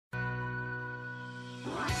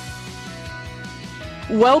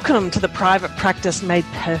Welcome to the Private Practice Made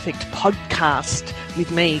Perfect podcast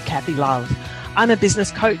with me, Kathy Love. I'm a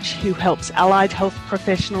business coach who helps allied health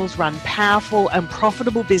professionals run powerful and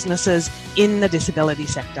profitable businesses in the disability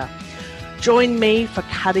sector. Join me for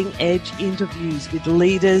cutting-edge interviews with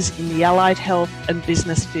leaders in the allied health and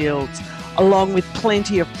business fields, along with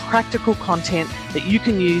plenty of practical content that you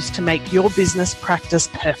can use to make your business practice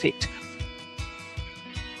perfect.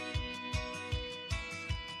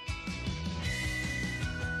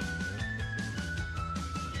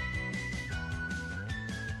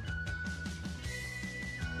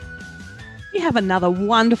 We have another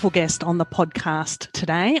wonderful guest on the podcast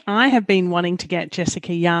today. I have been wanting to get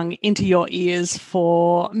Jessica Young into your ears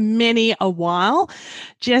for many a while.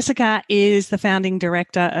 Jessica is the founding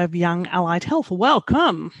director of Young Allied Health.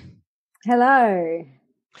 Welcome. Hello.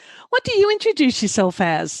 What do you introduce yourself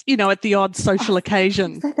as, at the odd social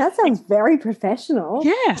occasion? That sounds very professional.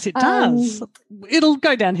 Yes, it does. It'll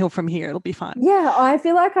go downhill from here. It'll be fun. Yeah, I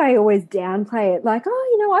feel like I always downplay it. Like,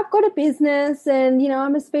 I've got a business and,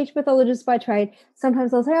 I'm a speech pathologist by trade.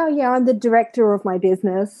 Sometimes I'll say, I'm the director of my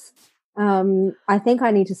business. I think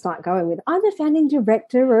I need to start going with, I'm the founding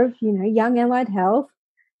director of, Young Allied Health.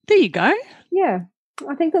 There you go. Yeah.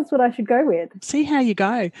 I think that's what I should go with. See how you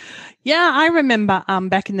go. Yeah, I remember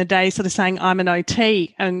back in the day sort of saying I'm an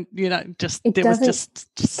OT and, there was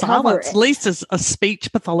just silence. At least as a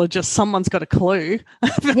speech pathologist, someone's got a clue.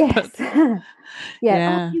 Yes.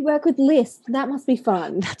 Yeah. Oh, you work with lists. That must be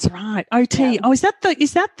fun. That's right. OT. Yeah. Oh, is that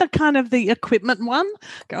the kind of the equipment one?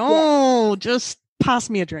 Just pass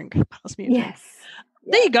me a drink. Pass me a drink. Yes.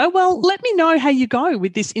 There you go. Well, let me know how you go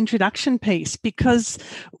with this introduction piece, because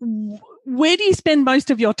where do you spend most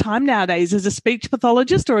of your time nowadays, as a speech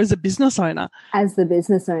pathologist or as a business owner? As the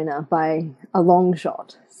business owner by a long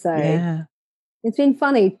shot. So It's been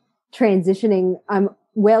funny transitioning. I'm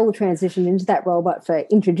well transitioned into that role, but for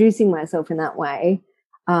introducing myself in that way,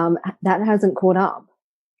 that hasn't caught up.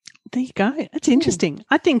 There you go. That's interesting.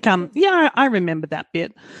 I think, I remember that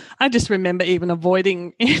bit. I just remember even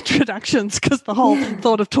avoiding introductions because the whole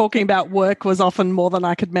thought of talking about work was often more than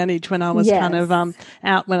I could manage when I was kind of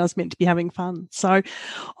out when I was meant to be having fun. So,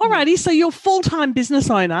 alrighty. So you're full-time business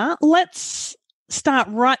owner. Let's start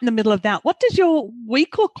right in the middle of that. What does your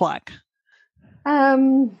week look like?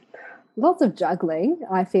 Lots of juggling,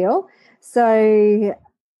 I feel. So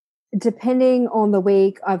depending on the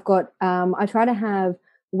week, I've got, I try to have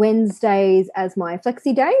Wednesdays as my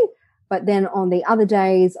flexi day, but then on the other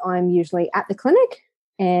days I'm usually at the clinic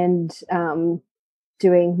and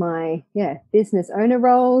doing my business owner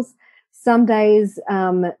roles. Some days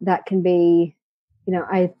that can be,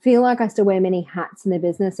 I feel like I still wear many hats in the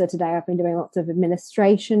business. So today I've been doing lots of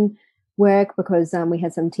administration work because we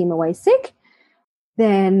had some team away sick.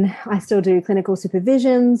 Then I still do clinical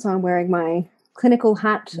supervision, so I'm wearing my clinical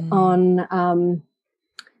hat on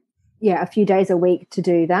a few days a week to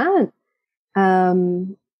do that.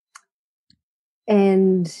 I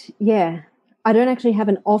don't actually have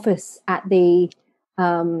an office at the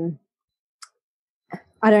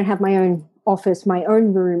I don't have my own office, my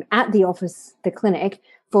own room at the office, the clinic,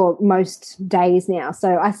 for most days now.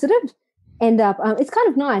 So I sort of end up, it's kind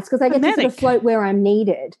of nice because I get to sort of float where I'm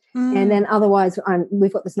needed. And then otherwise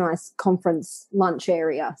we've got this nice conference lunch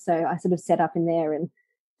area. So I sort of set up in there and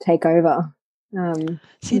take over.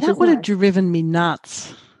 See, that would have driven me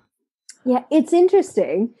nuts. Yeah, it's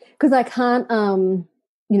interesting because I can't,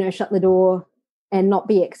 shut the door and not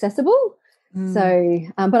be accessible. So,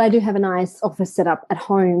 but I do have a nice office set up at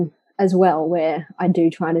home as well where I do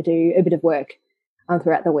try to do a bit of work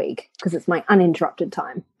throughout the week because it's my uninterrupted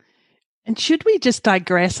time. And should we just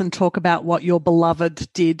digress and talk about what your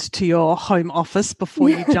beloved did to your home office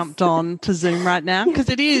before you jumped on to Zoom right now? Because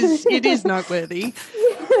it is noteworthy.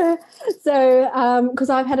 Yeah. So, because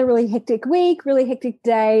I've had a really hectic week, really hectic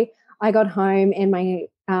day, I got home and my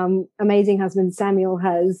amazing husband Samuel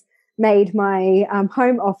has made my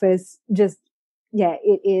home office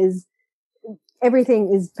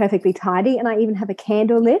everything is perfectly tidy, and I even have a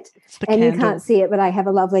candle lit. You can't see it, but I have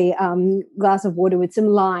a lovely glass of water with some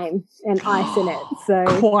lime and ice in it. So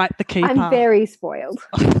quite the keeper. I'm very spoiled.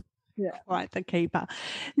 Yeah. Quite the keeper.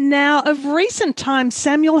 Now, of recent times,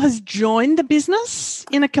 Samuel has joined the business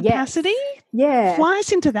in a capacity. Yes. Yeah. Fly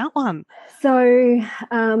us into that one. So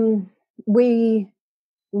we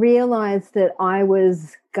realised that I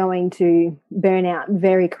was going to burn out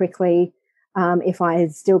very quickly if I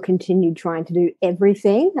still continued trying to do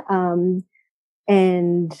everything.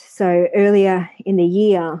 And so earlier in the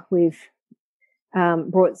year, we've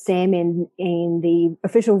brought Sam in the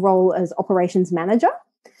official role as operations manager.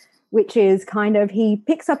 which is kind of, he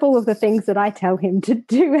picks up all of the things that I tell him to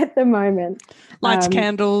do at the moment. Lights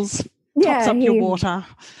candles, tops up your water.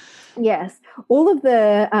 Yes. All of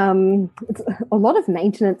the, a lot of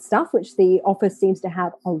maintenance stuff, which the office seems to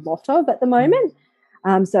have a lot of at the moment.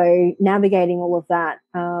 So navigating all of that,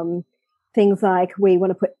 things like we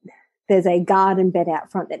want to put, there's a garden bed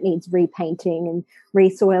out front that needs repainting and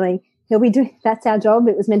resoiling. He'll be doing, that's our job.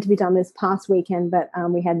 It was meant to be done this past weekend, but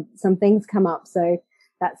we had some things come up. So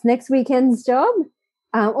that's next weekend's job.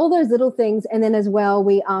 All those little things. And then as well,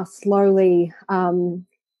 we are slowly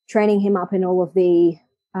training him up in all of the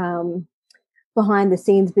behind the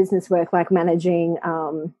scenes business work, like managing,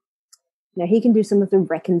 he can do some of the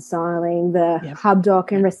reconciling, the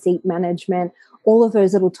HubDoc and receipt management, all of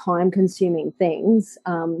those little time consuming things.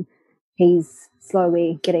 He's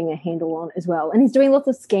slowly getting a handle on as well. And he's doing lots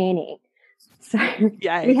of scanning. So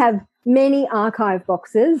we have many archive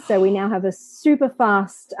boxes. So we now have a super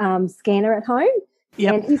fast scanner at home.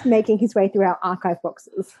 And he's making his way through our archive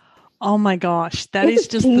boxes. Oh my gosh, that is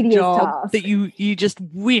just the job that you just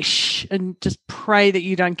wish and just pray that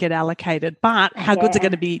you don't get allocated. But how good's it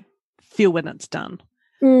going to feel when it's done?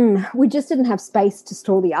 We just didn't have space to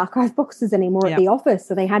store the archive boxes anymore at the office,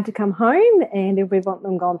 so they had to come home, and if we want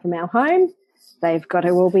them gone from our home, they've got to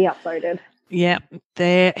all be uploaded. Yeah,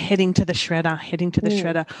 they're heading to the shredder.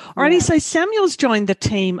 Alrighty, so Samuel's joined the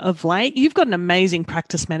team of late. You've got an amazing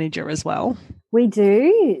practice manager as well. We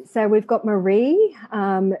do. So we've got Marie,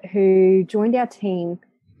 who joined our team.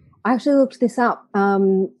 I actually looked this up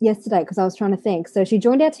yesterday because I was trying to think. So she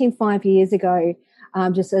joined our team 5 years ago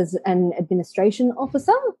just as an administration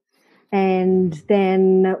officer. And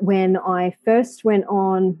then when I first went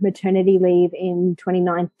on maternity leave in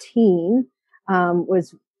 2019,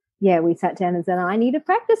 we sat down and said, I need a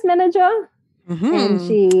practice manager. And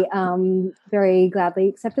she very gladly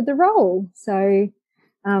accepted the role. So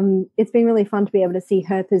it's been really fun to be able to see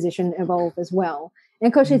her position evolve as well.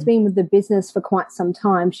 And because she's been with the business for quite some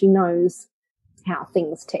time, she knows how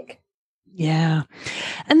things tick. Yeah.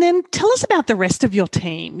 And then tell us about the rest of your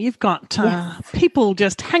team. You've got people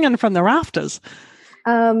just hanging from the rafters.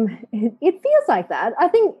 It feels like that. I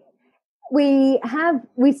think we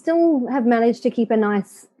still have managed to keep a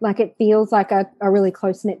nice, like it feels like a really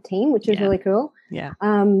close-knit team, which is really cool. Yeah.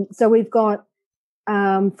 So we've got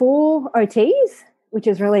 4 OTs, which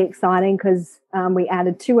is really exciting because we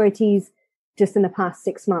added 2 OTs just in the past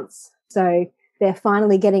 6 months. So they're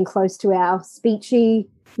finally getting close to our speechy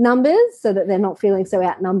numbers so that they're not feeling so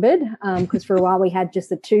outnumbered because for a while we had just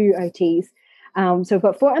the 2 OTs. So we've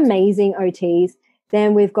got 4 amazing OTs.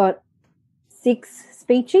 Then we've got 6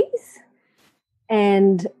 speechies,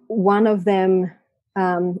 and one of them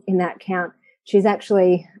in that count, she's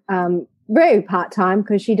actually very part-time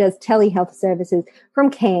because she does telehealth services from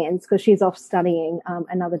Cairns because she's off studying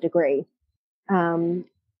another degree. We've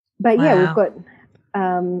got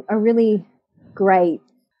a really great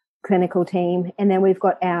clinical team. And then we've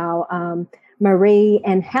got our Marie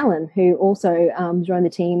and Helen, who also joined the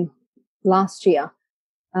team last year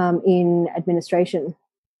in administration.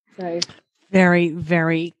 So very,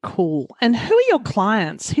 very cool. And who are your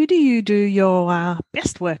clients? Who do you do your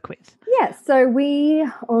best work with? Yeah, so we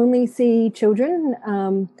only see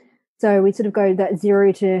children. So we sort of go that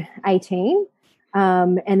 0 to 18.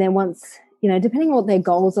 And then once, depending on what their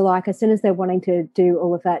goals are like, as soon as they're wanting to do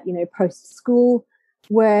all of that, post-school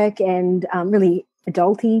work and really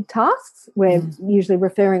adulty tasks, we're usually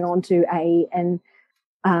referring on to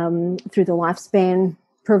through the lifespan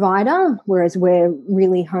provider, whereas we're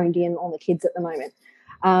really honed in on the kids at the moment.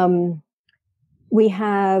 We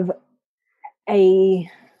have a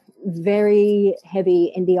very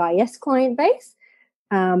heavy NDIS client base,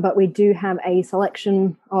 but we do have a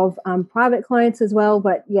selection of private clients as well.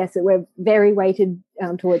 But yes, we're very weighted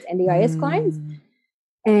towards NDIS clients.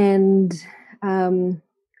 And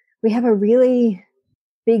we have a really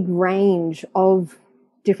big range of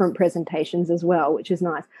different presentations as well, which is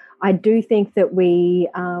nice. I do think that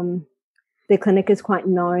the clinic is quite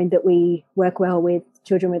known that we work well with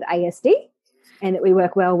children with ASD and that we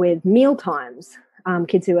work well with meal times,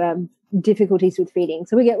 kids who have difficulties with feeding.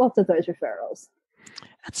 So we get lots of those referrals.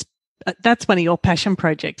 That's one of your passion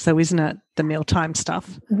projects, though, isn't it? The mealtime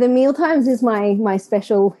stuff. The mealtimes is my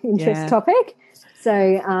special interest topic.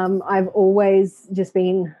 So I've always just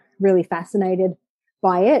been really fascinated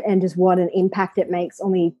by it and just what an impact it makes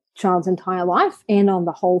on the child's entire life and on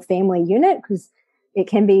the whole family unit, because it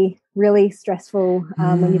can be really stressful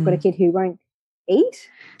when you've got a kid who won't eat.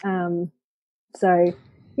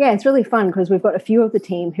 It's really fun because we've got a few of the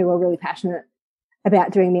team who are really passionate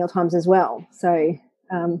about doing mealtimes as well. So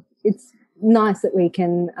it's nice that we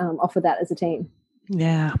can offer that as a team.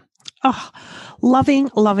 Yeah. Oh, loving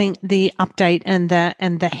the update and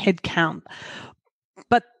the head count.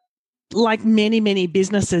 But like many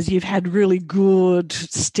businesses, you've had really good,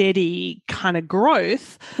 steady kind of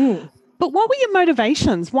growth. But what were your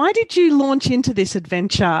motivations? Why did you launch into this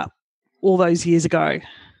adventure all those years ago?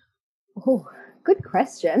 Oh, good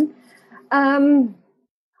question.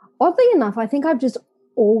 Oddly enough, I think I've just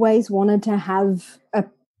always wanted to have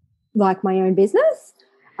my own business.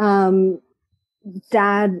 I've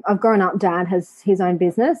grown up, Dad has his own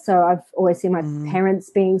business, so I've always seen my parents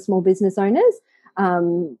being small business owners.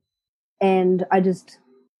 And I just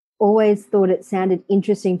always thought it sounded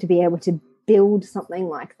interesting to be able to build something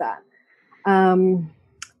like that.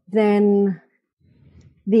 Then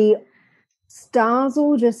the stars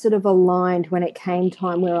all just sort of aligned when it came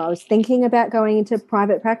time where I was thinking about going into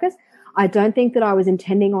private practice. I don't think that I was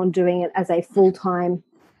intending on doing it as a full-time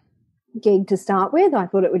gig to start with. I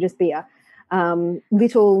thought it would just be a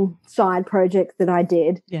little side project that I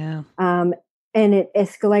did. Yeah. And it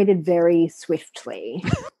escalated very swiftly.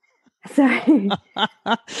 So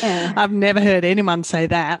yeah. I've never heard anyone say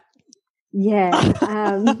that. Yeah.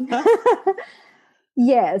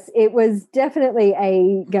 Yes, it was definitely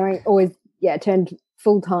turned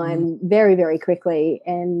full-time very, very quickly,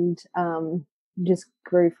 and just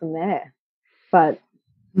grew from there. But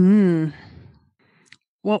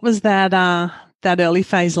what was that early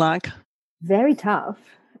phase like? Very tough.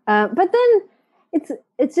 But then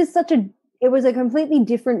it's just it was a completely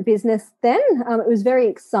different business then. It was very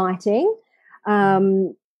exciting.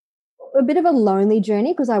 A bit of a lonely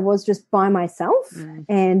journey because I was just by myself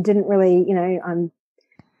and didn't really, I'm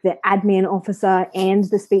the admin officer and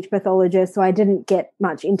the speech pathologist, so I didn't get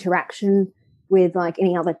much interaction with like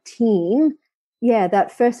any other team. Yeah,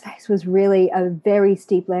 that first phase was really a very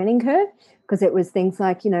steep learning curve because it was things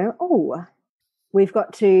like, we've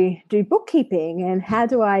got to do bookkeeping, and how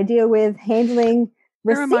do I deal with handling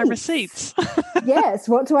receipts? Where are my receipts? Yes,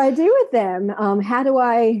 what do I do with them? How do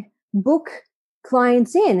I book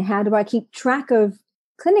clients in? How do I keep track of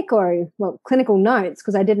clinical notes?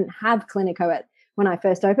 Because I didn't have Clinico when I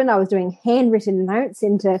first opened. I was doing handwritten notes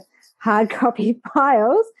into hard copy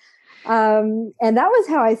files. And that was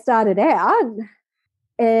how I started out.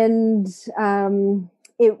 And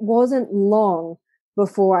it wasn't long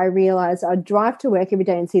before I realized I'd drive to work every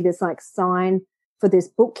day and see this like sign for this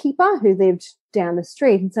bookkeeper who lived down the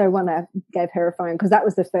street. And so when I gave her a phone, because that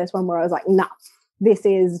was the first one where I was like, nah, this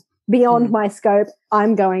is beyond my scope.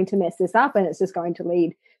 I'm going to mess this up, and it's just going to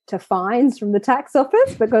lead to fines from the tax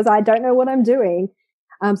office because I don't know what I'm doing.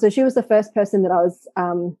 So she was the first person that I was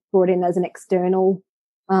brought in as an external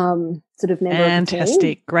sort of member of the team.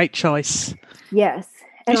 Fantastic. Great choice. Yes.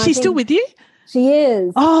 And is she still with you? She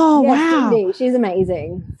is. Oh, yes, wow. Indeed. She's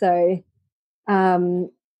amazing. So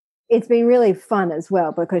it's been really fun as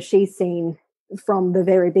well because she's seen from the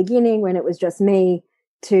very beginning when it was just me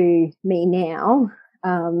to me now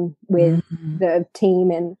with the team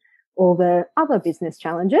and all the other business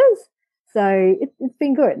challenges. So it's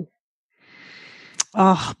been good.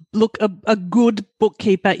 Oh, look, a good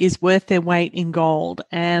bookkeeper is worth their weight in gold.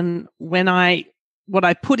 And what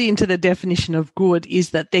I put into the definition of good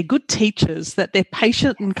is that they're good teachers, that they're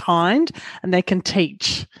patient and kind, and they can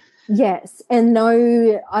teach. Yes. And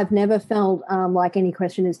no, I've never felt like any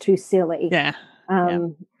question is too silly. Yeah.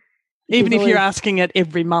 Even if you're asking it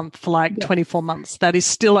every month for like 24 months, that is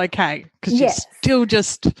still okay because you're still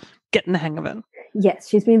just getting the hang of it. Yes,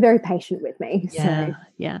 she's been very patient with me.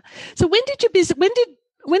 Yeah. So when did your business?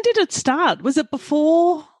 When did it start? Was it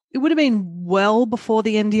before? It would have been well before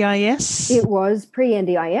the NDIS. It was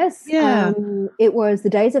pre-NDIS. Yeah. It was the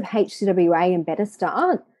days of HCWA and Better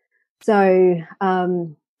Start. So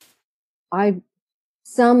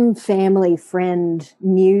some family friend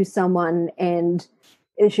knew someone, and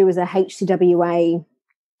she was a HCWA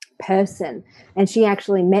person, and she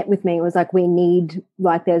actually met with me and was like, we need,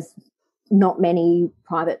 like, there's not many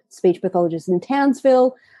private speech pathologists in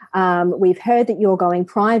Townsville. We've heard that you're going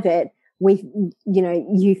private.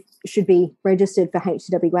 You should be registered for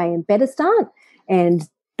HCWA and Better Start. And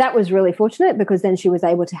that was really fortunate because then she was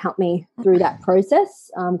able to help me through that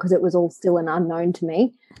process because it was all still an unknown to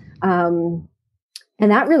me. And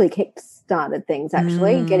that really kick-started things,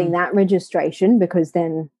 actually, getting that registration, because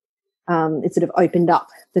then it sort of opened up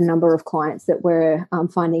the number of clients that were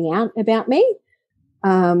finding out about me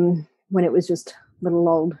when it was just little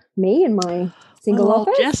old me in my single little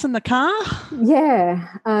office. Jess in the car. Yeah.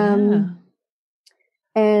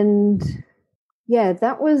 And, yeah,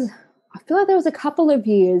 I feel like there was a couple of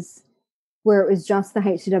years where it was just the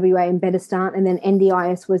HCWA and Better Start, and then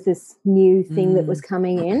NDIS was this new thing that was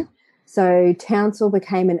coming in. So Townsville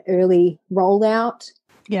became an early rollout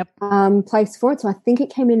Yep. place for it. So I think it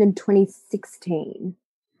came in 2016,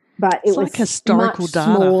 but it It's was like historical much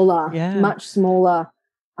data. smaller, much smaller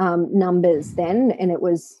numbers then, and it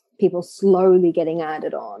was people slowly getting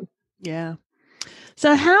added on. Yeah.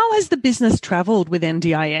 So how has the business travelled with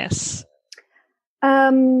NDIS?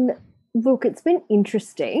 Look, it's been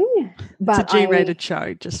interesting, but it's a G-rated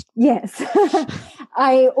show. Yes.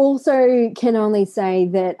 I also can only say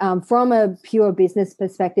that from a pure business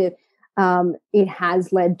perspective, it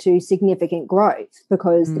has led to significant growth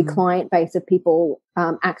because the client base of people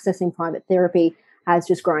accessing private therapy has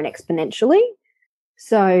just grown exponentially.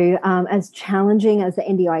 So as challenging as the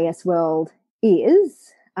NDIS world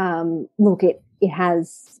is, look, it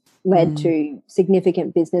has led to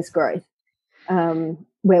significant business growth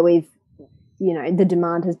where we've, the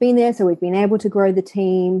demand has been there, so we've been able to grow the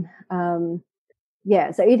team. So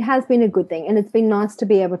it has been a good thing, and it's been nice to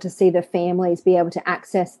be able to see the families be able to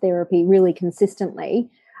access therapy really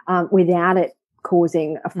consistently without it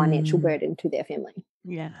causing a financial burden to their family.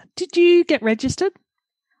 Yeah. Did you get registered?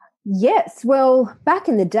 Yes. Well, back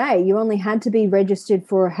in the day, you only had to be registered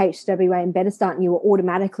for HWA and Better Start, and you were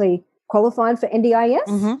automatically qualified for NDIS.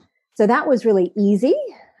 Mm-hmm. So that was really easy.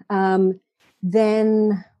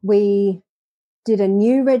 Then we did a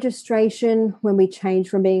new registration when we changed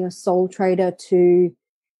from being a sole trader to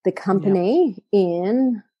the company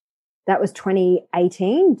that was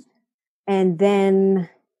 2018. And then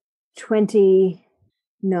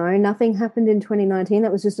nothing happened in 2019.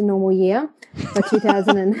 That was just a normal year. But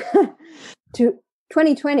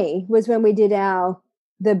 2020 was when we did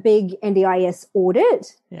the big NDIS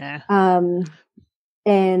audit. Yeah.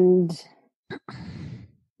 And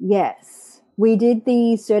yes, we did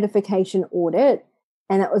the certification audit,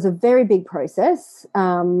 and that was a very big process,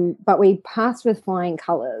 but we passed with flying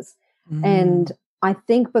colours. And I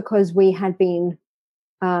think because we had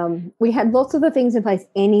lots of the things in place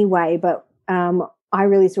anyway, but I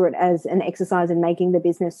really saw it as an exercise in making the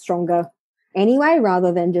business stronger anyway,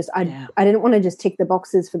 rather than just, I didn't want to just tick the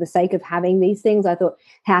boxes for the sake of having these things. I thought,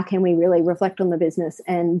 how can we really reflect on the business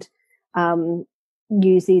and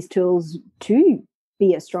use these tools to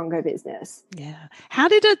be a stronger business? Yeah. How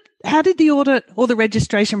did the audit or the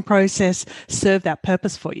registration process serve that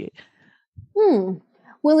purpose for you?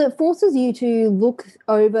 Well, it forces you to look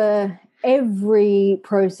over every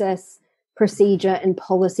process, procedure, and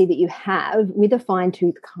policy that you have with a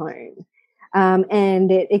fine-tooth comb.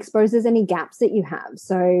 And it exposes any gaps that you have.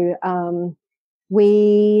 So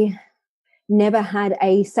we never had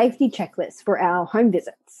a safety checklist for our home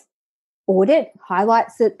visits. Audit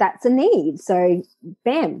highlights that that's a need. So,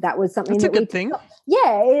 bam, that was something that's a good thing.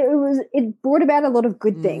 Yeah, it brought about a lot of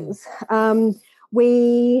good things.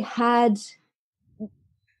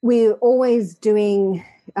 We're always doing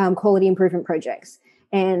quality improvement projects.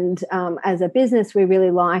 And as a business, we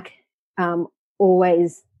really like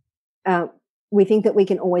we think that we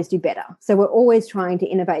can always do better. So we're always trying to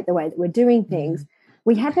innovate the way that we're doing things.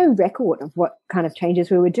 We had no record of what kind of changes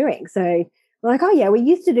we were doing. So we're like, oh, yeah, we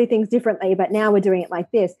used to do things differently, but now we're doing it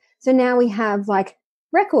like this. So now we have like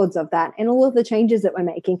records of that and all of the changes that we're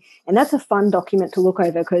making. And that's a fun document to look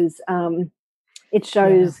over because it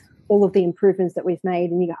shows all of the improvements that we've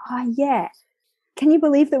made. And you go, oh, yeah, can you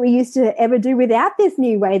believe that we used to ever do without this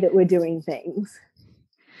new way that we're doing things?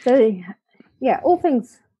 So, yeah, all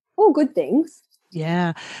good things.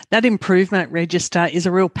 Yeah, that improvement register is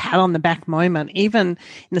a real pat on the back moment. Even in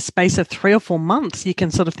the space of 3 or 4 months, you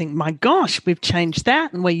can sort of think, my gosh, we've changed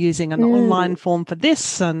that and we're using an online form for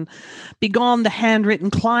this and begone the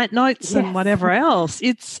handwritten client notes and whatever else.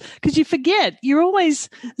 It's because you forget, you're always,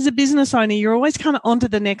 as a business owner, you're always kind of onto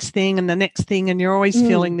the next thing and the next thing, and you're always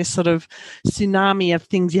feeling this sort of tsunami of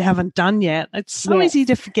things you haven't done yet. It's so easy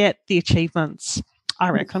to forget the achievements, I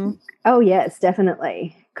reckon. Oh, yes,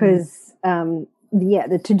 definitely. Because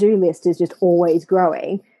the to-do list is just always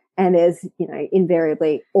growing, and there's,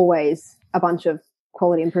 invariably always a bunch of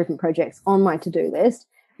quality improvement projects on my to-do list.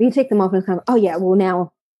 But you tick them off and it's kind of, oh yeah, well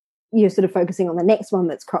now you're sort of focusing on the next one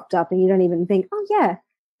that's cropped up and you don't even think, oh yeah,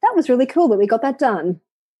 that was really cool that we got that done.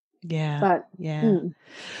 Yeah.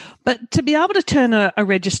 But to be able to turn a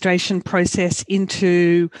registration process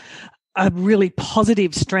into a really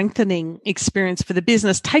positive, strengthening experience for the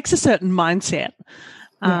business takes a certain mindset.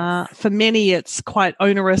 For many, it's quite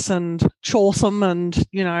onerous and choresome and,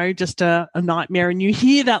 just a nightmare. And you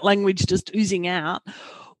hear that language just oozing out.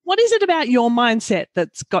 What is it about your mindset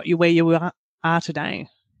that's got you where you are today?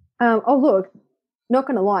 Look, not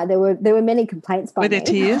going to lie, there were many complaints by me. Were there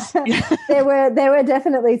tears? there were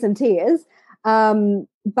definitely some tears.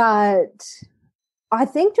 But I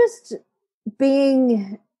think just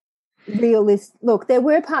being realist. Look, there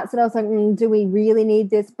were parts that I was like, do we really need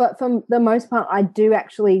this? But for the most part, I do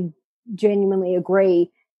actually genuinely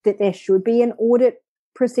agree that there should be an audit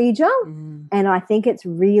procedure. And I think it's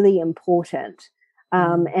really important.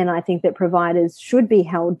 And I think that providers should be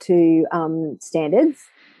held to standards.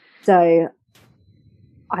 So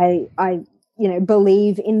I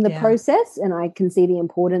believe in the process, and I can see the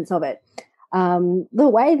importance of it. The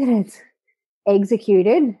way that it's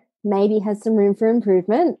executed maybe has some room for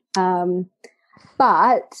improvement,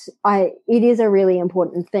 but it is a really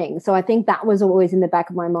important thing. So I think that was always in the back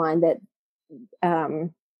of my mind that, I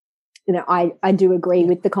do agree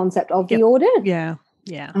with the concept of the audit. Yeah.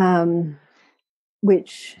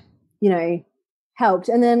 Which, helped.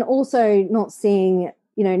 And then also not seeing,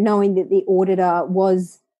 knowing that the auditor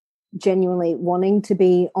was genuinely wanting to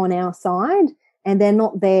be on our side, and they're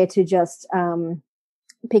not there to just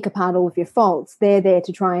pick apart all of your faults. They're there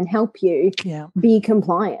to try and help you be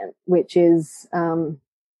compliant, which is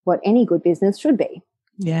what any good business should be.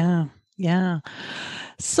 Yeah.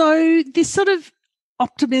 So this sort of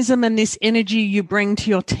optimism and this energy you bring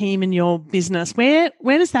to your team and your business, where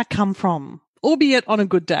does that come from? Albeit on a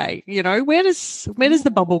good day, where does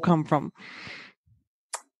the bubble come from?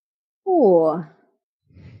 Oh,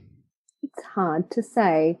 it's hard to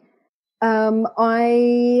say.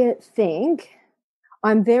 I think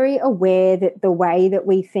I'm very aware that the way that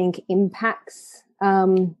we think impacts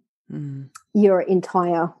your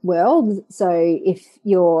entire world. So if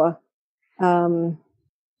you're,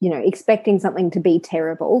 expecting something to be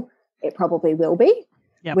terrible, it probably will be.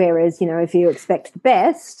 Yep. Whereas, if you expect the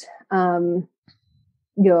best, you're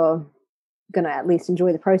going to at least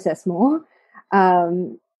enjoy the process more. I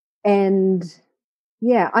think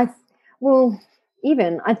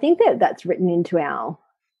that's written into our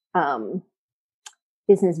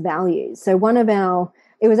business values. So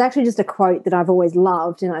it was actually just a quote that I've always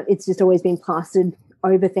loved, and it's just always been plastered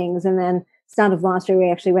over things. And then start of last year,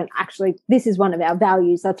 we actually went, this is one of our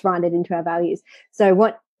values. Let's write it into our values. So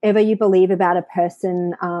whatever you believe about a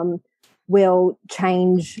person will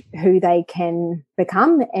change who they can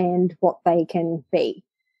become and what they can be.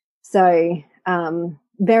 So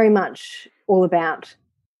very much all about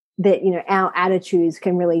that, our attitudes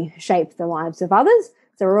can really shape the lives of others.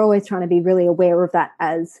 So we're always trying to be really aware of that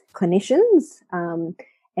as clinicians,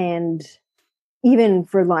 and even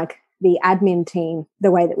for like the admin team,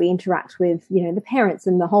 the way that we interact with, the parents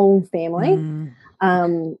and the whole family,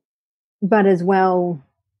 but as well,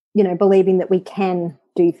 believing that we can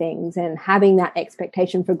do things and having that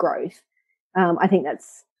expectation for growth. I think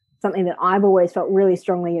that's something that I've always felt really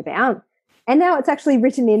strongly about. And now it's actually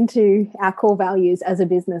written into our core values as a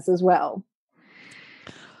business as well.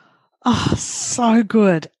 Oh, so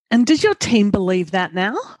good. And does your team believe that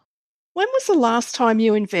now? When was the last time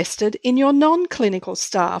you invested in your non-clinical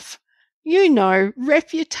staff?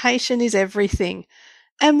 Reputation is everything.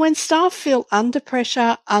 And when staff feel under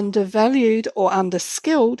pressure, undervalued or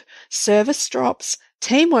underskilled, service drops,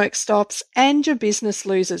 teamwork stops, and your business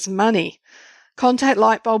loses money. Contact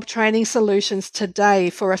Lightbulb Training Solutions today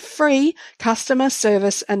for a free customer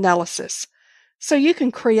service analysis, so you can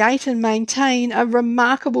create and maintain a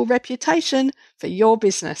remarkable reputation for your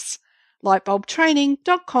business.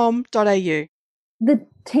 lightbulbtraining.com.au. The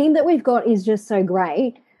team that we've got is just so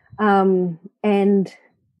great, and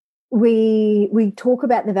we talk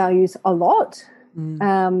about the values a lot,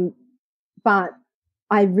 but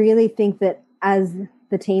I really think that as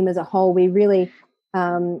the team as a whole, we really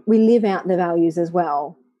we live out the values as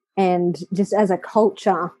well. And just as a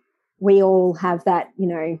culture, we all have that,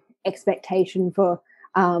 expectation for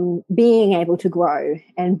being able to grow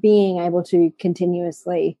and being able to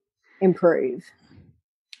continuously improve.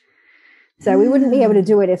 So we wouldn't be able to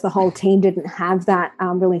do it if the whole team didn't have that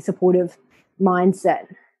really supportive mindset.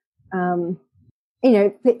 Of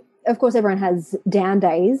course, everyone has down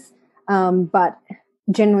days, but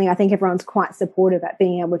generally I think everyone's quite supportive at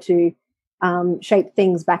being able to shape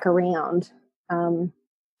things back around and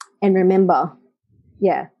remember,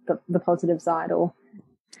 the positive side, or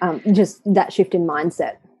just that shift in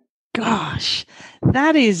mindset. Gosh,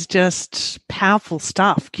 that is just powerful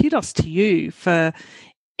stuff. Kudos to you for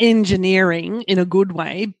engineering in a good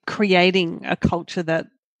way, creating a culture that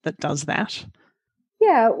does that.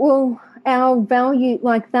 Yeah, well, our value,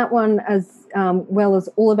 like that one, as well as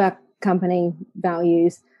all of our company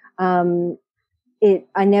values, I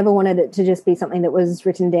never wanted it to just be something that was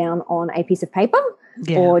written down on a piece of paper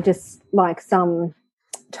or just like some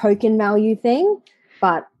token value thing,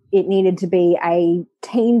 but it needed to be a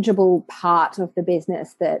tangible part of the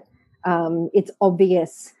business that it's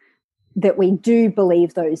obvious that we do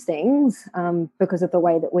believe those things because of the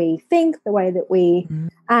way that we think, the way that we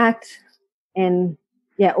act, and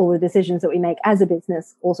all the decisions that we make as a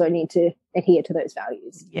business also need to adhere to those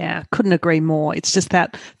values. Yeah, couldn't agree more. It's just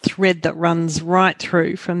that thread that runs right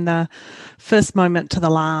through from the first moment to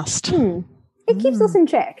the last. It keeps us in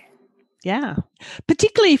check. Yeah,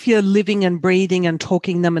 particularly if you're living and breathing and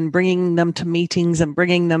talking them and bringing them to meetings and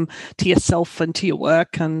bringing them to yourself and to your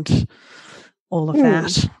work and all of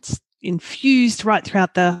that. It's infused right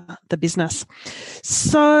throughout the business.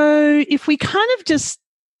 So if we kind of just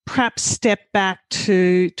perhaps step back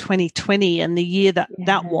to 2020 and the year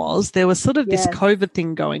that was, there was sort of this COVID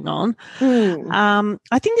thing going on.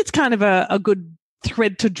 I think it's kind of a good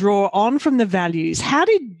thread to draw on from the values. How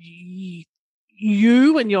did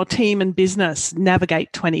you and your team and business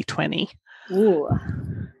navigate 2020? Not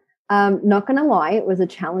going to lie, it was a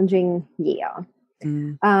challenging year.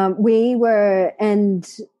 And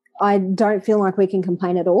I don't feel like we can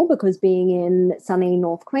complain at all because being in sunny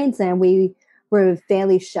North Queensland, we were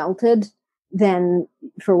fairly sheltered than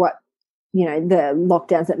for what, the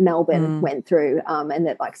lockdowns that Melbourne went through and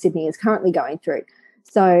that like Sydney is currently going through.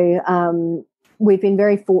 So we've been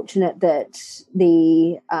very fortunate that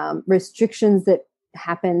the restrictions that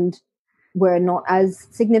happened were not as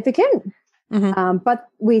significant, but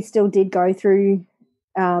we still did go through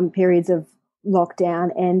periods of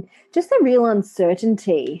lockdown and just the real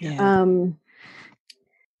uncertainty.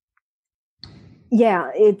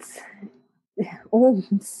 It's all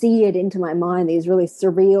seared into my mind, these really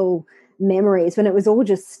surreal memories when it was all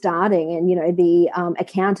just starting and, the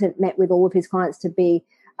accountant met with all of his clients to be,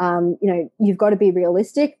 you've got to be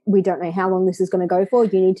realistic. We don't know how long this is going to go for.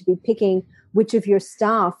 You need to be picking which of your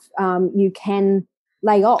staff you can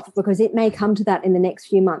lay off because it may come to that in the next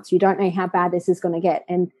few months. You don't know how bad this is going to get.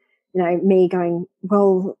 And, me going,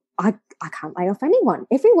 well, I can't lay off anyone.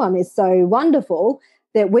 Everyone is so wonderful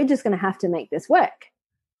that we're just going to have to make this work.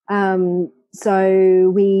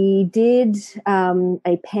 So we did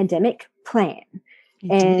a pandemic plan.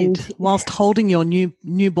 Whilst holding your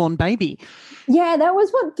newborn baby. Yeah, that was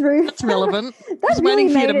what threw. That's relevant. That I was really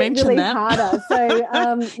waiting for you to made it mention really that. harder.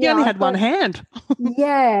 So you only had one hand.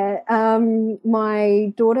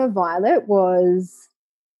 My daughter Violet was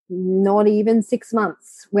not even 6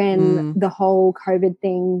 months when the whole COVID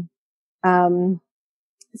thing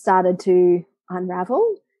started to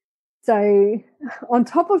unravel. So on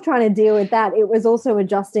top of trying to deal with that, it was also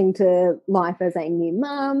adjusting to life as a new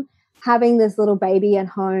mum, having this little baby at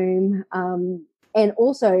home, and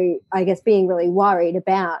also, I guess, being really worried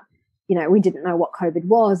about, we didn't know what COVID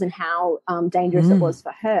was and how dangerous it was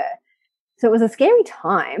for her. So it was a scary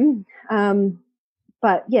time.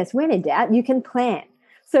 But yes, when in doubt, you can plan.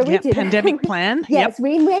 So we did pandemic plan. Yes,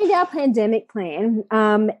 we made our pandemic plan.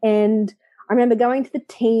 And I remember going to the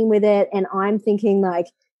team with it and I'm thinking like,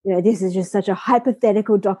 this is just such a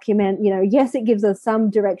hypothetical document. Yes, it gives us some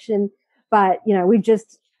direction, but,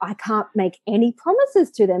 I can't make any promises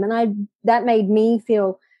to them. And that made me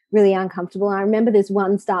feel really uncomfortable. And I remember this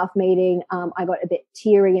one staff meeting, I got a bit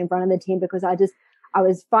teary in front of the team because I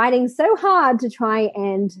was fighting so hard to try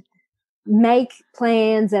and make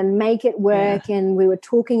plans and make it work. Yeah. And we were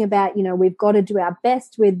talking about, we've got to do our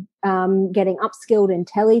best with getting upskilled in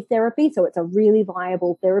teletherapy. So it's a really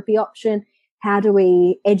viable therapy option. How do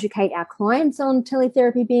we educate our clients on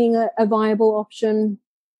teletherapy being a viable option?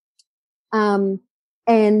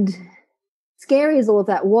 And scary as all of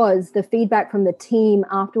that was, the feedback from the team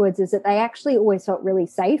afterwards is that they actually always felt really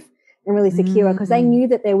safe and really secure because they knew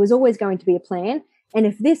that there was always going to be a plan. And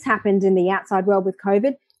if this happened in the outside world with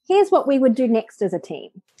COVID, here's what we would do next as a team.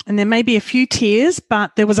 And there may be a few tears,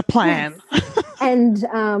 but there was a plan. Yes. And,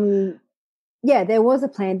 there was a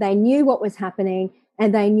plan. They knew what was happening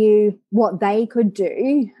and they knew what they could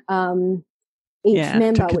do, each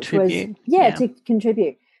member, which was, to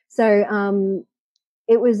contribute. So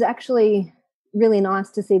it was actually really nice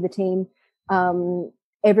to see the team.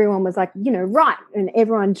 Everyone was like, right. And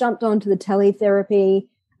everyone jumped onto the teletherapy,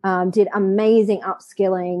 did amazing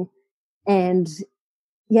upskilling and,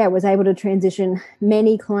 was able to transition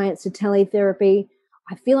many clients to teletherapy.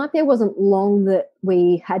 I feel like there wasn't long that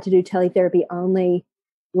we had to do teletherapy only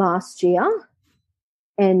last year.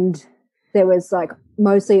 And there was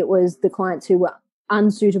mostly it was the clients who were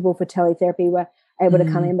unsuitable for teletherapy were able to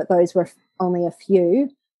come in, but those were only a few.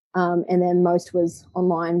 And then most was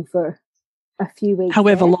online for a few weeks.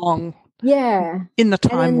 However long. Yeah. In the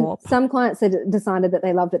time warp. Some clients had decided that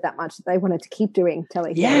they loved it that much that they wanted to keep doing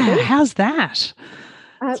teletherapy. Yeah, how's that?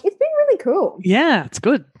 It's been really cool. Yeah, it's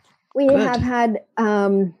good. We have had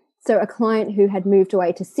a client who had moved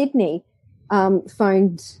away to Sydney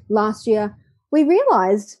phoned last year. we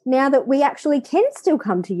realized now that we actually can still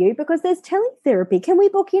come to you because there's teletherapy. Can we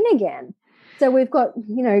book in again? So we've got,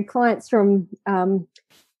 clients from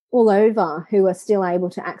all over who are still able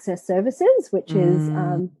to access services, which is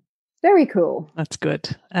very cool. That's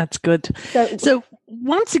good. That's good. So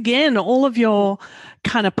once again, all of your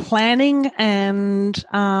kind of planning and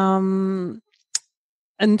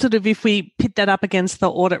sort of if we pit that up against the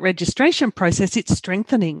audit registration process, it's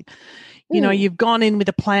strengthening. You've gone in with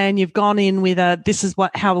a plan, you've gone in with this is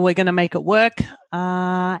how we're going to make it work.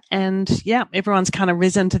 Everyone's kind of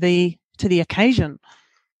risen to the occasion.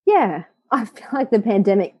 Yeah. I feel like the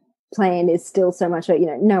pandemic plan is still so much,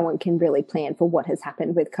 no one can really plan for what has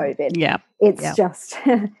happened with COVID. Yeah. It's just,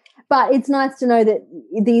 but it's nice to know that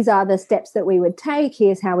these are the steps that we would take.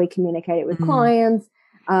 Here's how we communicate it with clients.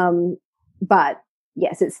 But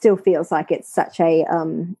yes, it still feels like it's such a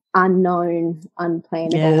unknown,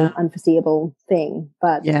 unplannable, unforeseeable thing.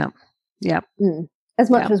 But as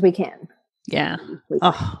much as we can. Yeah.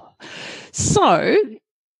 So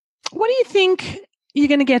what do you think you're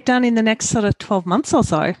going to get done in the next sort of 12 months or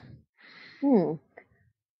so? Over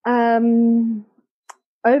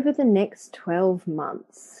the next 12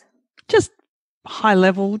 months. Just high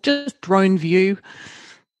level, just drone view.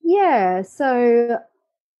 Yeah, so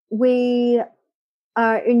we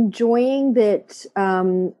are enjoying that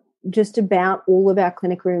just about all of our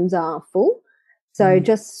clinic rooms are full. So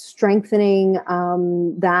just strengthening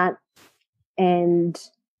that and,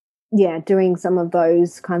 doing some of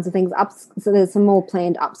those kinds of things. So there's some more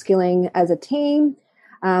planned upskilling as a team.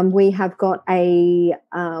 We have got a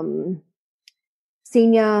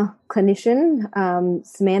senior clinician,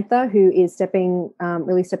 Samantha, who is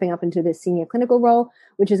really stepping up into this senior clinical role,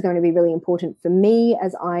 which is going to be really important for me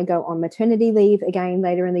as I go on maternity leave again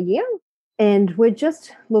later in the year. And we're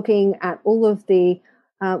just looking at all of the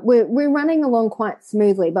we're running along quite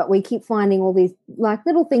smoothly, but we keep finding all these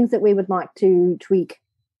little things that we would like to tweak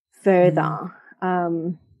further.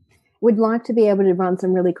 We'd like to be able to run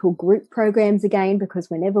some really cool group programs again, because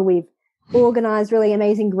whenever we've organised really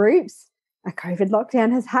amazing groups, a COVID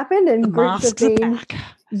lockdown has happened and groups have been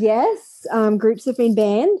groups have been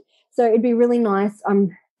banned. So it'd be really nice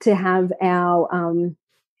to have our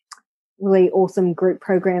really awesome group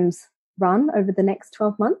programs run over the next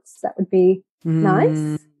 12 months. That would be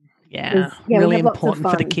nice. Yeah, really important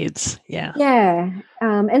for the kids. Yeah. Yeah.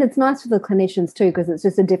 And it's nice for the clinicians too, because it's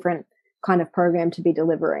just a different kind of program to be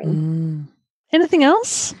delivering. Anything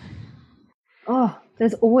else? Oh,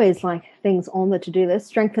 there's always things on the to-do list.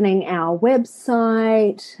 Strengthening our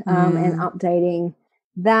website and updating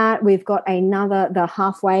that. We've got the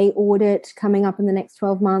halfway audit coming up in the next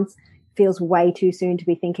 12 months. Feels way too soon to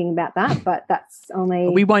be thinking about that, but that's only...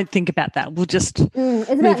 We won't think about that. We'll just it's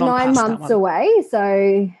about 9 months away.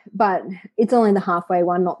 So, but it's only the halfway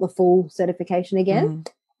one, not the full certification again.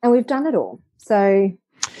 And we've done it all. So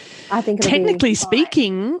I think technically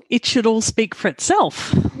speaking, it should all speak for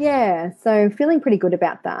itself. Yeah. So feeling pretty good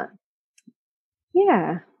about that.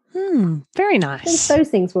 Yeah. Very nice. I think those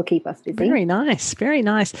things will keep us busy. Very nice. Very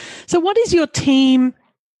nice. So what is your team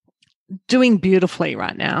doing beautifully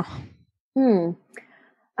right now? The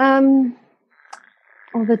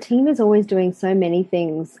team is always doing so many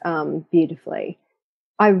things beautifully.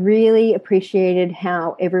 I really appreciated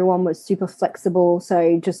how everyone was super flexible.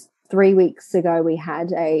 So just 3 weeks ago, we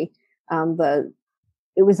had it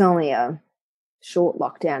was only a short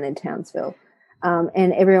lockdown in Townsville.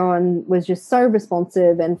 And everyone was just so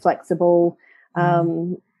responsive and flexible.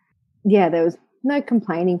 There was no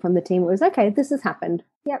complaining from the team. It was, okay, this has happened.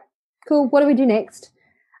 Yep, cool. What do we do next?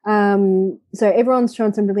 So everyone's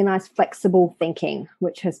shown some really nice flexible thinking,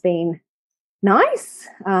 which has been nice.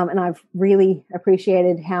 And I've really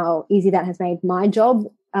appreciated how easy that has made my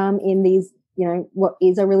job in these, what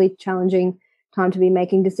is a really challenging time to be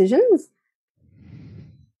making decisions.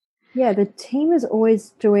 Yeah, the team is always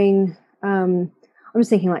doing, I'm just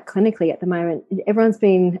thinking clinically at the moment, everyone's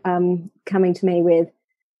been coming to me with,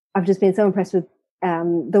 I've just been so impressed with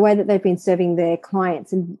the way that they've been serving their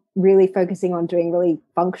clients and really focusing on doing really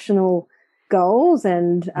functional goals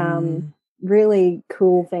and really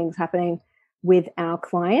cool things happening with our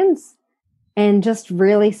clients and just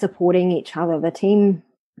really supporting each other. The team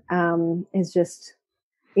is just,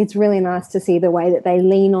 it's really nice to see the way that they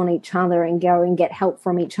lean on each other and go and get help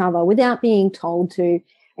from each other without being told to,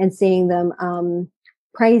 and seeing them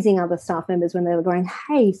praising other staff members when they were going,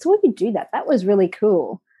 hey, saw you do that. That was really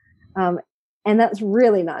cool. And that's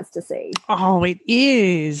really nice to see. Oh, it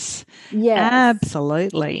is. Yeah.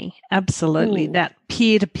 Absolutely. Absolutely. That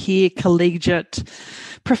peer-to-peer collegiate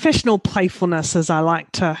professional playfulness, as I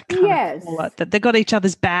like to kind of call it, that they've got each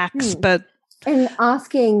other's backs, but And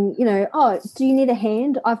asking, oh, do you need a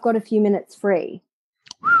hand? I've got a few minutes free.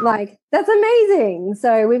 Like, that's amazing.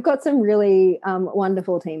 So we've got some really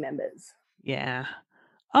wonderful team members. Yeah.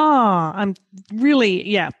 Oh, I'm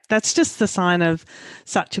really, that's just the sign of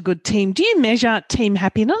such a good team. Do you measure team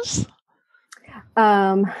happiness?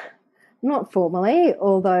 Not formally,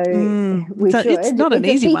 although we should. It's not an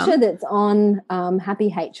easy one. It's a feature that's on Happy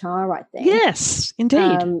HR, I think. Yes,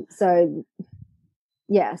 indeed. So,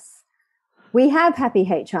 yes, we have Happy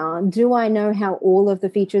HR. Do I know how all of the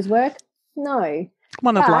features work? No.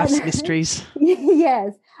 One of life's mysteries.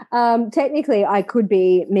 Yes. Technically, I could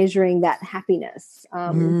be measuring that happiness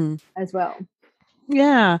as well.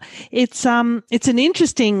 Yeah, it's an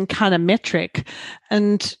interesting kind of metric,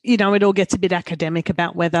 and it all gets a bit academic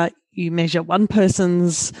about whether you measure one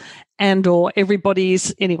person's and or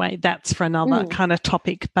everybody's. Anyway, that's for another kind of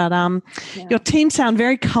topic. But your team sound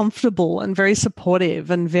very comfortable and very supportive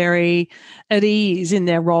and very at ease in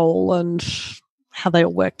their role and how they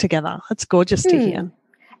all work together. It's gorgeous to hear.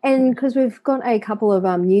 And because we've got a couple of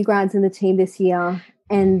new grads in the team this year,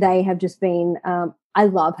 and they have just been. I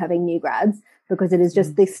love having new grads, because it is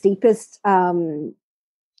just the steepest for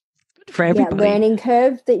everybody. Learning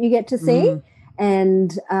curve that you get to see.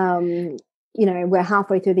 And, we're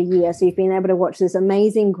halfway through the year, so you've been able to watch this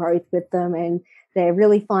amazing growth with them, and they're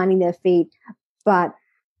really finding their feet. But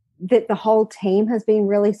that the whole team has been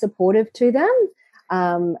really supportive to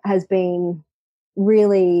them has been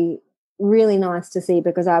really, really nice to see,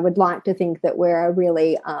 because I would like to think that we're a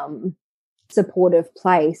really supportive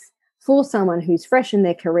place for someone who's fresh in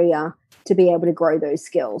their career to be able to grow those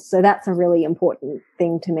skills. So that's a really important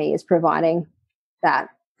thing to me, is providing that.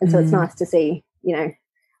 And so it's nice to see,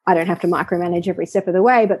 I don't have to micromanage every step of the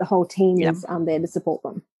way, but the whole team is there to support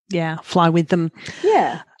them. Yeah, fly with them.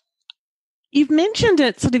 Yeah. You've mentioned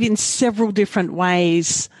it sort of in several different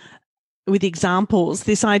ways with examples,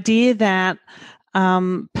 this idea that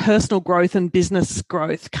personal growth and business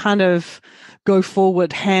growth kind of go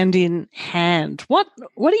forward hand in hand. What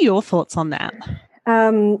are your thoughts on that?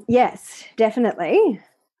 Yes, definitely.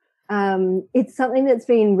 It's something that's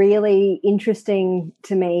been really interesting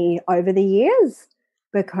to me over the years,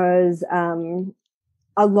 because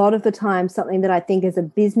a lot of the time something that I think is a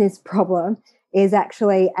business problem is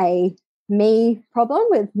actually a me problem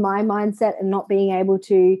with my mindset and not being able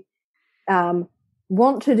to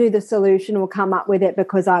want to do the solution or come up with it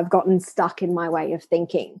because I've gotten stuck in my way of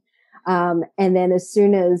thinking. And then as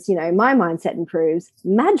soon as, my mindset improves,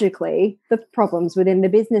 magically the problems within the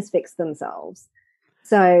business fix themselves.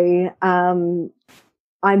 So I'm,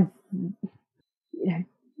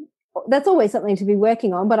 that's always something to be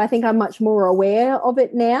working on, but I think I'm much more aware of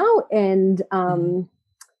it now. And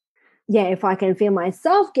if I can feel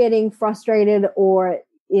myself getting frustrated or,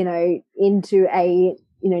 into a,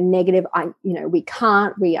 negative,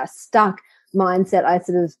 we are stuck mindset, I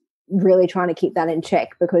sort of really trying to keep that in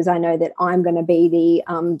check, because I know that I'm going to be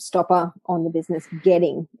the stopper on the business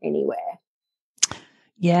getting anywhere.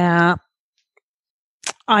 Yeah.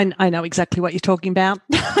 I know exactly what you're talking about.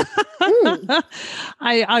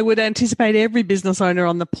 I would anticipate every business owner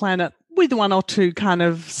on the planet, with one or two kind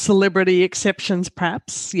of celebrity exceptions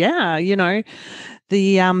perhaps. Yeah,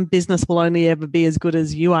 the business will only ever be as good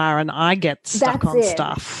as you are, and I get stuck on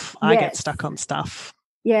stuff. I get stuck on stuff.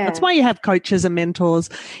 Yeah. That's why you have coaches and mentors.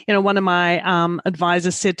 One of my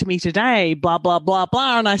advisors said to me today, blah, blah, blah,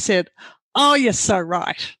 blah. And I said, oh, you're so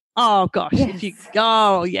right. Oh, gosh.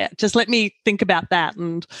 Yes. Just let me think about that.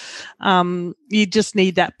 And you just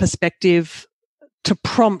need that perspective to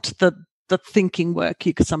prompt the thinking work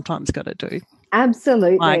you sometimes got to do.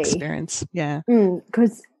 Absolutely. My experience. Yeah.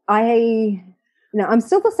 Because I'm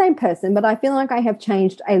still the same person, but I feel like I have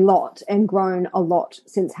changed a lot and grown a lot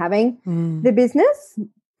since having the business.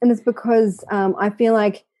 And it's because I feel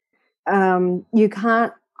like you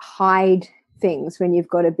can't hide things when you've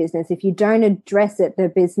got a business. If you don't address it, the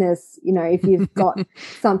business, if you've got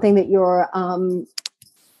something that you're,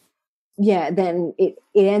 then it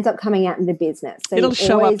ends up coming out in the business. So it'll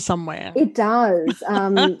show up somewhere. It does.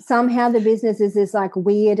 Somehow the business is this like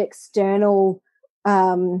weird external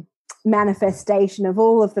manifestation of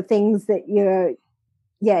all of the things that you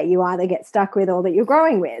either get stuck with or that you're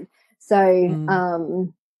growing with.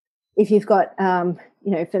 So if you've got,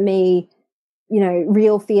 for me,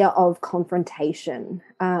 real fear of confrontation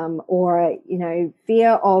or,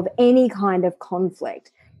 fear of any kind of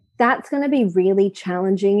conflict, that's going to be really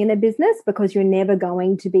challenging in a business, because you're never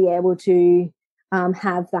going to be able to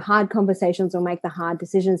have the hard conversations or make the hard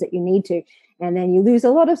decisions that you need to. And then you lose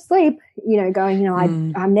a lot of sleep, going,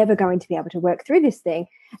 I'm never going to be able to work through this thing.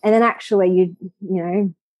 And then actually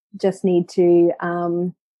you just need to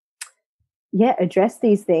address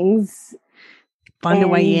these things. Find a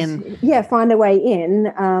way in. Yeah, find a way in.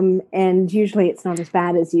 And usually it's not as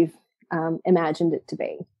bad as you've imagined it to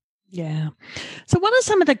be. Yeah. So what are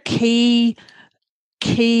some of the key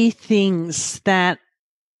things that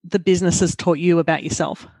the business has taught you about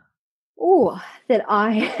yourself? Oh, that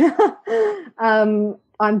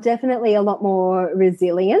I'm definitely a lot more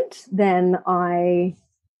resilient than I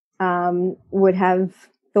would have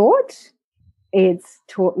thought. It's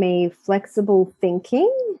taught me flexible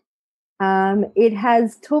thinking. It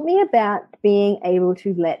has taught me about being able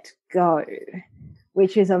to let go,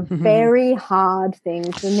 which is a very hard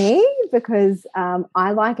thing for me because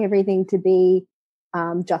I like everything to be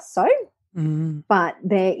just so. But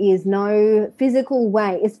there is no physical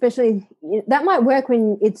way, especially that might work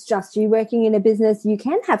when it's just you working in a business. You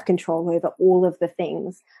can have control over all of the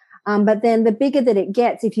things. But then the bigger that it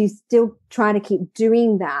gets, if you still try to keep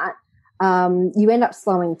doing that, you end up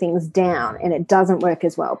slowing things down and it doesn't work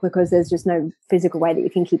as well because there's just no physical way that you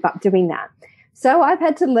can keep up doing that. So I've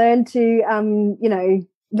had to learn to,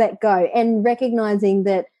 let go and recognizing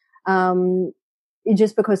that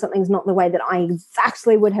just because something's not the way that I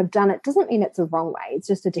exactly would have done it doesn't mean it's a wrong way. It's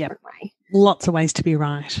just a different way. Lots of ways to be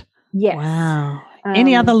right. Yes. Wow.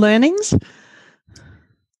 Any other learnings?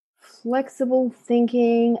 Flexible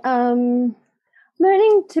thinking,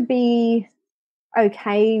 learning to be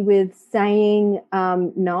okay with saying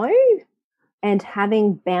no and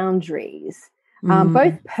having boundaries,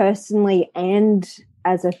 both personally and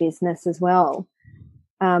as a business as well.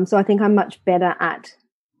 So I think I'm much better at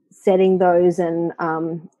setting those and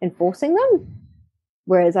enforcing them,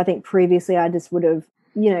 whereas I think previously I just would have,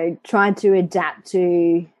 tried to adapt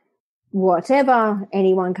to whatever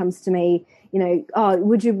anyone comes to me,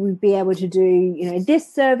 would you be able to do,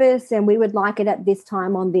 this service and we would like it at this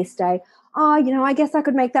time on this day. I guess I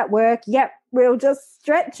could make that work. Yep, we'll just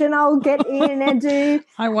stretch and I'll get in and do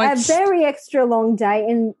a very extra long day.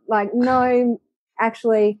 And no,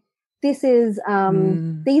 actually, this is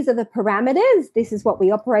these are the parameters. This is what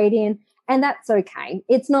we operate in, and that's okay.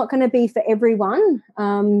 It's not going to be for everyone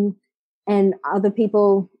and other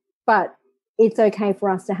people, but it's okay for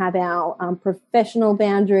us to have our professional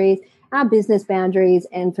boundaries, our business boundaries,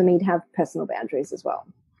 and for me to have personal boundaries as well.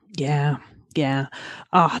 Yeah. Yeah.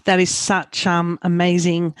 Oh, that is such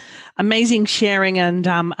amazing sharing and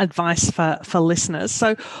advice for listeners.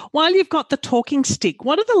 So while you've got the talking stick,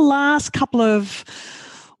 what are the last couple of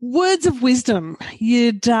words of wisdom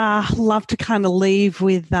you'd love to kind of leave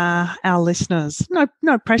with our listeners?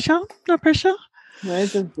 No pressure.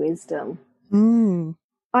 Words of wisdom.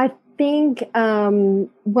 I think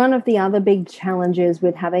one of the other big challenges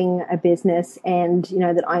with having a business and,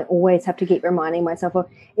 that I always have to keep reminding myself of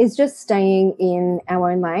is just staying in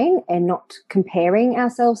our own lane and not comparing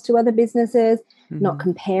ourselves to other businesses, not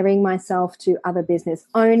comparing myself to other business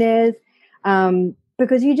owners,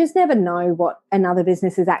 because you just never know what another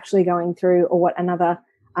business is actually going through or what another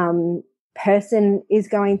person is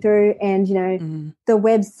going through. And, the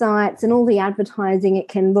websites and all the advertising, it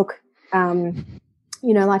can look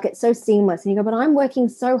like it's so seamless. And you go, but I'm working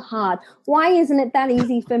so hard. Why isn't it that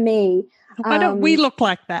easy for me? Why don't we look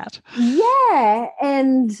like that? Yeah.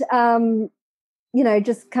 And,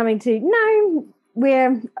 just coming to, no,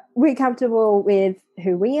 we're comfortable with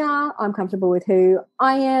who we are. I'm comfortable with who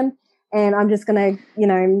I am. And I'm just going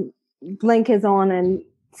to, blinkers on and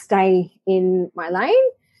stay in my lane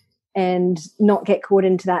and not get caught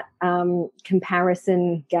into that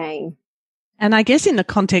comparison game. And I guess in the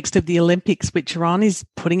context of the Olympics, which you're on, is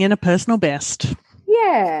putting in a personal best.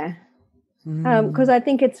 Yeah. Because I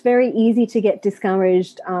think it's very easy to get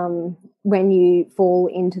discouraged when you fall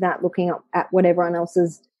into that looking up at what everyone else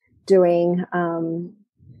is doing. And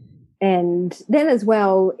then as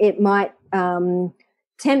well, it might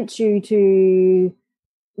tempt you to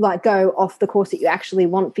go off the course that you actually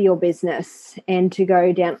want for your business and to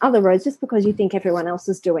go down other roads just because you think everyone else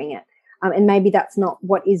is doing it. And maybe that's not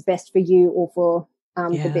what is best for you or for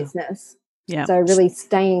the business. Yeah. So really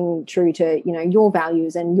staying true to, your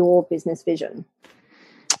values and your business vision.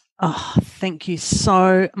 Oh, thank you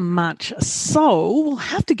so much. So we'll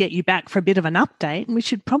have to get you back for a bit of an update, and we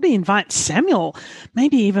should probably invite Samuel,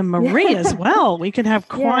 maybe even Marie as well. We could have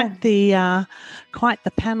quite the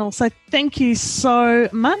panel. So thank you so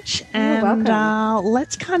much, and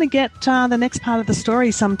let's kind of get the next part of the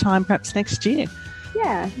story sometime, perhaps next year.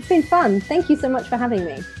 Yeah, it's been fun. Thank you so much for having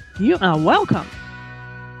me. You are welcome.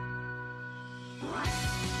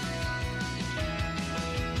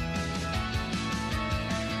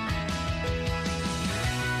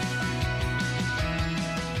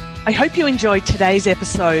 I hope you enjoyed today's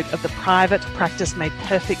episode of the Private Practice Made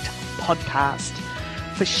Perfect podcast.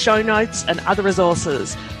 For show notes and other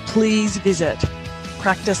resources, please visit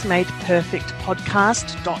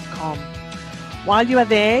practicemadeperfectpodcast.com. While you are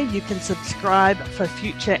there, you can subscribe for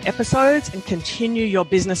future episodes and continue your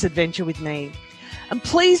business adventure with me. And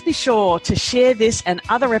please be sure to share this and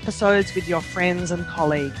other episodes with your friends and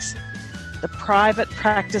colleagues. The Private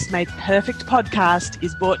Practice Made Perfect podcast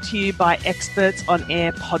is brought to you by Experts on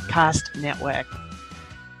Air Podcast Network.